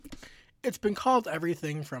It's been called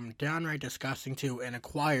everything from downright disgusting to an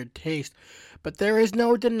acquired taste, but there is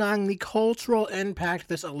no denying the cultural impact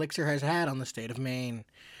this elixir has had on the state of Maine.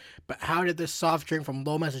 But how did this soft drink from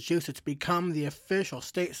Lowell, Massachusetts become the official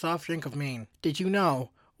state soft drink of Maine? Did you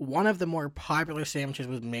know one of the more popular sandwiches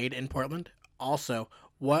was made in Portland? Also,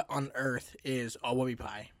 what on earth is a whoopie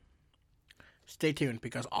pie? Stay tuned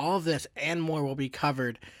because all of this and more will be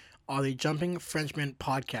covered on the Jumping Frenchman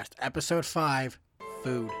podcast, episode 5,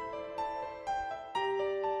 Food.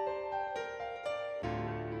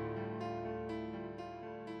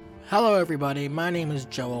 Hello everybody, my name is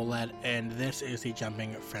Joe Oled, and this is the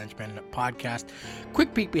Jumping Frenchman podcast.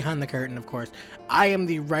 Quick peek behind the curtain, of course. I am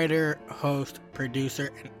the writer, host,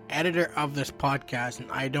 producer, and editor of this podcast, and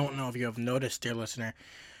I don't know if you have noticed, dear listener,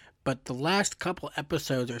 but the last couple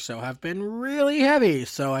episodes or so have been really heavy,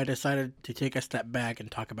 so I decided to take a step back and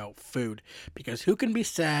talk about food, because who can be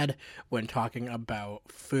sad when talking about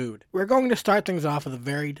food? We're going to start things off with a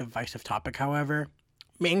very divisive topic, however.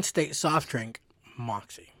 Maine State soft drink,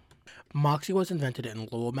 Moxie. Moxie was invented in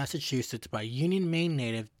Lowell, Massachusetts by Union, Maine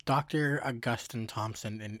native Dr. Augustine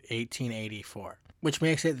Thompson in 1884, which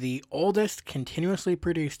makes it the oldest continuously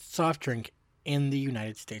produced soft drink in the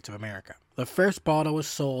United States of America. The first bottle was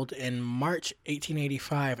sold in March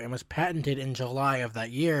 1885 and was patented in July of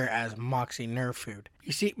that year as Moxie Nerve Food.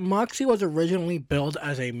 You see, Moxie was originally billed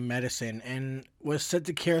as a medicine and was said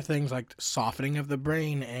to cure things like softening of the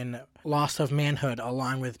brain and loss of manhood,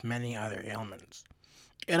 along with many other ailments.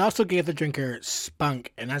 It also gave the drinker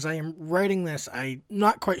spunk, and as I am writing this, I'm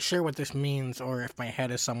not quite sure what this means or if my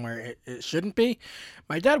head is somewhere it shouldn't be.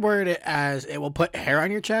 My dad worded it as it will put hair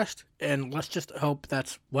on your chest, and let's just hope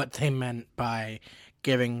that's what they meant by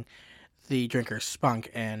giving the drinker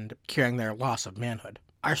spunk and curing their loss of manhood.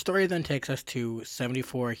 Our story then takes us to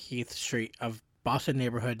 74 Heath Street of Boston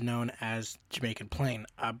neighborhood known as Jamaican Plain,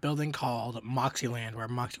 a building called Moxieland where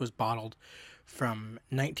Moxie was bottled from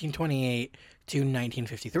 1928 to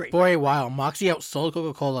 1953. For a while, Moxie outsold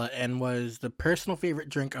Coca-Cola and was the personal favorite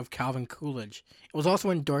drink of Calvin Coolidge. It was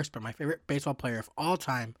also endorsed by my favorite baseball player of all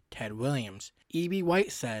time, Ted Williams. E.B.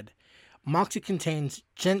 White said, "Moxie contains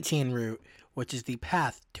gentian root, which is the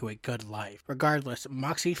path to a good life." Regardless,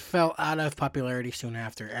 Moxie fell out of popularity soon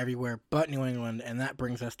after everywhere but New England, and that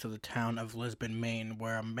brings us to the town of Lisbon, Maine,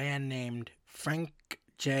 where a man named Frank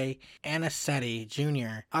J. Anicetti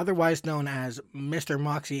Jr., otherwise known as Mr.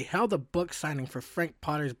 Moxie, held a book signing for Frank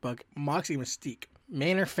Potter's book, Moxie Mystique.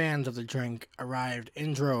 Mainer fans of the drink arrived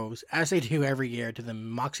in droves, as they do every year, to the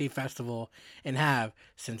Moxie Festival and have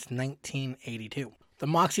since 1982. The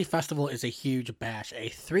Moxie Festival is a huge bash,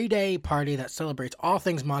 a 3-day party that celebrates all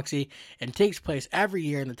things Moxie and takes place every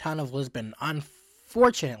year in the town of Lisbon.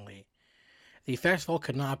 Unfortunately, the festival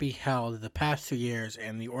could not be held the past 2 years,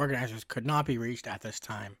 and the organizers could not be reached at this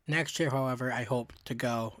time. Next year, however, I hope to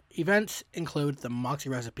go. Events include the Moxie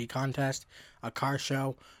Recipe Contest, a car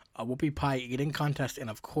show, a whoopie pie eating contest, and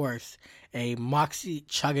of course, a Moxie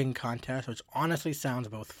chugging contest, which honestly sounds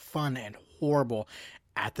both fun and horrible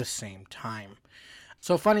at the same time.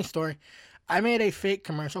 So, funny story. I made a fake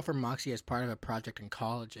commercial for Moxie as part of a project in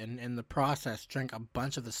college, and in the process, drank a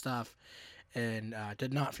bunch of the stuff and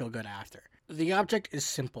did not feel good after. The object is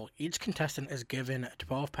simple. Each contestant is given a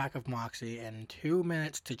 12-pack of Moxie and 2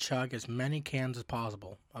 minutes to chug as many cans as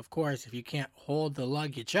possible. Of course, if you can't hold the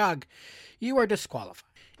lug you chug, you are disqualified.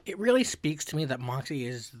 It really speaks to me that Moxie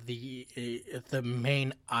is the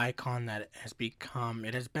main icon that it has become.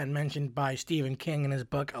 It has been mentioned by Stephen King in his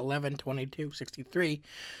book 11/22/63.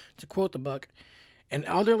 To quote the book, "An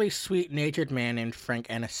elderly, sweet-natured man named Frank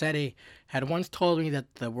Anicetti had once told me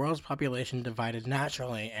that the world's population divided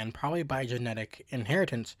naturally, and probably by genetic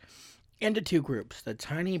inheritance, into 2 groups, the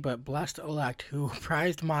tiny but blessed elect who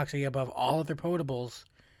prized Moxie above all other potables,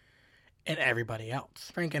 and everybody else."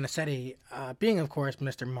 Frank Anicetti being, of course,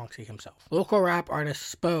 Mr. Moxie himself. Local rap artist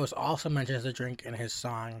Spose also mentions the drink in his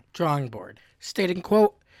song Drawing Board, stating,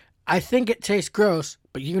 quote, "I think it tastes gross,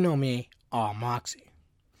 but you know me, aw Moxie."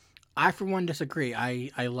 I, for one, disagree.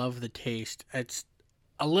 I love the taste. It's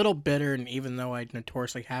a little bitter, and even though I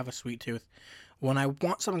notoriously have a sweet tooth, when I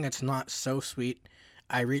want something that's not so sweet,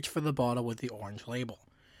 I reach for the bottle with the orange label.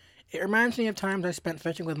 It reminds me of times I spent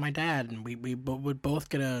fishing with my dad, and we would both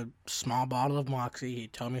get a small bottle of Moxie.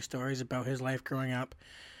 He'd tell me stories about his life growing up.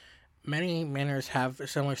 Many Mainers have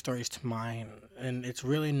similar stories to mine, and it's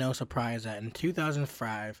really no surprise that in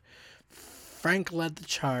 2005, Frank led the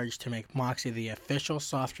charge to make Moxie the official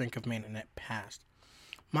soft drink of Maine, and it passed.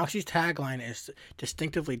 Moxie's tagline is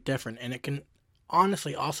distinctively different, and it can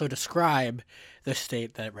honestly also describe the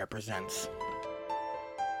state that it represents.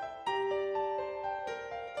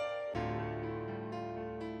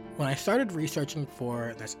 When I started researching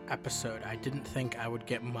for this episode, I didn't think I would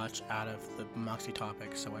get much out of the Moxie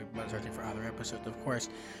topic, so I went searching for other episodes. Of course,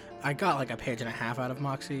 I got like a page and a half out of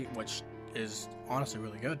Moxie, which is honestly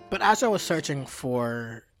really good. But as I was searching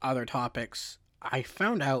for other topics, I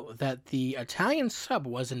found out that the Italian sub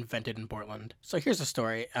was invented in Portland. So here's the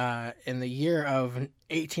story. In the year of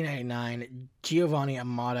 1899, Giovanni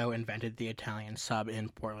Amato invented the Italian sub in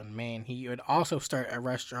Portland, Maine. He would also start a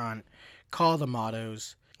restaurant called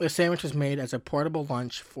Amato's. The sandwich was made as a portable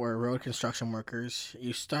lunch for road construction workers.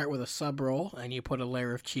 You start with a sub roll and you put a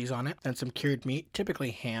layer of cheese on it, then some cured meat, typically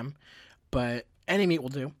ham, but any meat will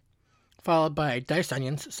do, followed by diced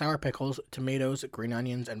onions, sour pickles, tomatoes, green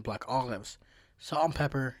onions, and black olives, salt and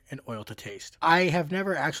pepper, and oil to taste. I have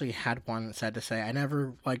never actually had one, sad to say. I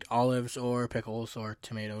never liked olives or pickles or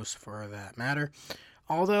tomatoes for that matter,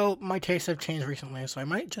 although my tastes have changed recently, so I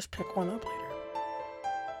might just pick one up later.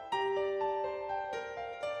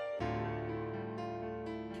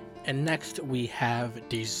 And next we have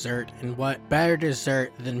dessert, and what better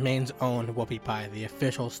dessert than Maine's own whoopie pie, the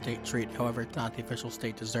official state treat. However, it's not the official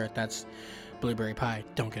state dessert, that's blueberry pie,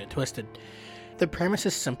 don't get it twisted. The premise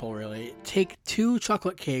is simple, really. Take 2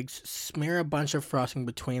 chocolate cakes, smear a bunch of frosting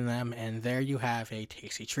between them, and there you have a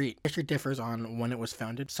tasty treat. History differs on when it was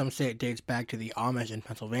founded. Some say it dates back to the Amish in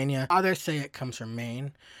Pennsylvania, others say it comes from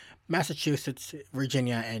Maine. Massachusetts,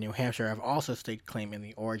 Virginia, and New Hampshire have also staked claim in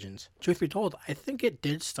the origins. Truth be told, I think it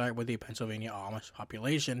did start with the Pennsylvania Amish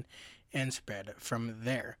population and spread from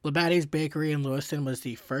there. Labatti's Bakery in Lewiston was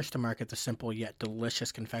the first to market the simple yet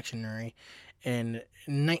delicious confectionery in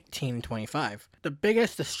 1925. The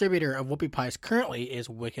biggest distributor of whoopie pies currently is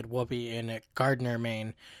Wicked Whoopie in Gardner,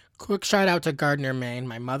 Maine. Quick shout out to Gardner, Maine,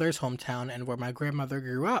 my mother's hometown and where my grandmother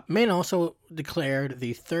grew up. Maine also declared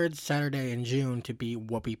the 3rd Saturday in June to be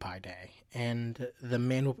Whoopie Pie Day, and the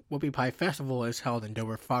Maine Whoopie Pie Festival is held in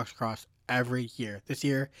Dover Foxcross every year. This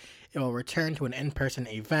year, it will return to an in-person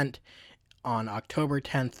event on October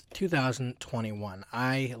 10th, 2021.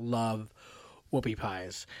 I love whoopie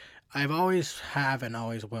pies. I've always have and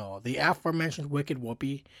always will. The aforementioned Wicked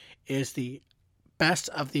Whoopie is the best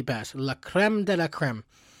of the best, la creme de la creme.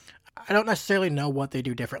 I don't necessarily know what they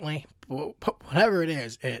do differently, but whatever it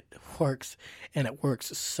is, it works, and it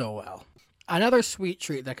works so well. Another sweet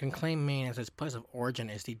treat that can claim Maine as its place of origin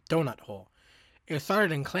is the donut hole. It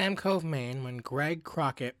started in Clam Cove, Maine, when Greg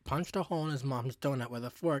Crockett punched a hole in his mom's donut with a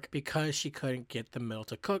fork because she couldn't get the middle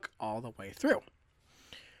to cook all the way through.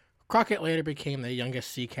 Crockett later became the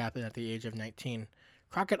youngest sea captain at the age of 19.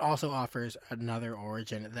 Crockett also offers another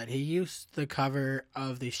origin, that he used the cover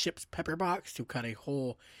of the ship's pepper box to cut a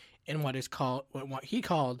hole in what he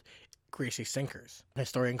called greasy sinkers. A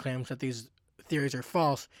historian claims that these theories are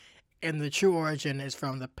false, and the true origin is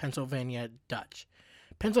from the Pennsylvania Dutch.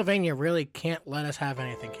 Pennsylvania really can't let us have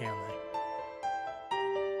anything, can they?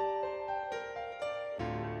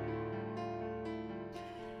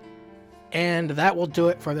 And that will do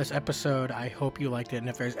it for this episode. I hope you liked it, and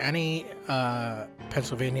if there's any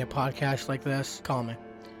Pennsylvania podcasts like this, call me.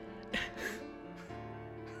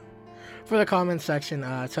 For the comments section,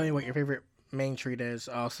 tell me what your favorite Maine treat is.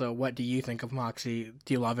 Also, what do you think of Moxie?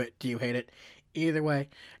 Do you love it? Do you hate it? Either way,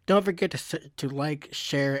 don't forget to like,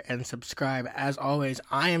 share, and subscribe. As always,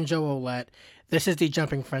 I am Joe Olette. This is the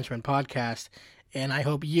Jumping Frenchman podcast, and I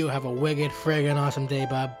hope you have a wicked, friggin' awesome day,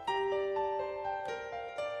 bub.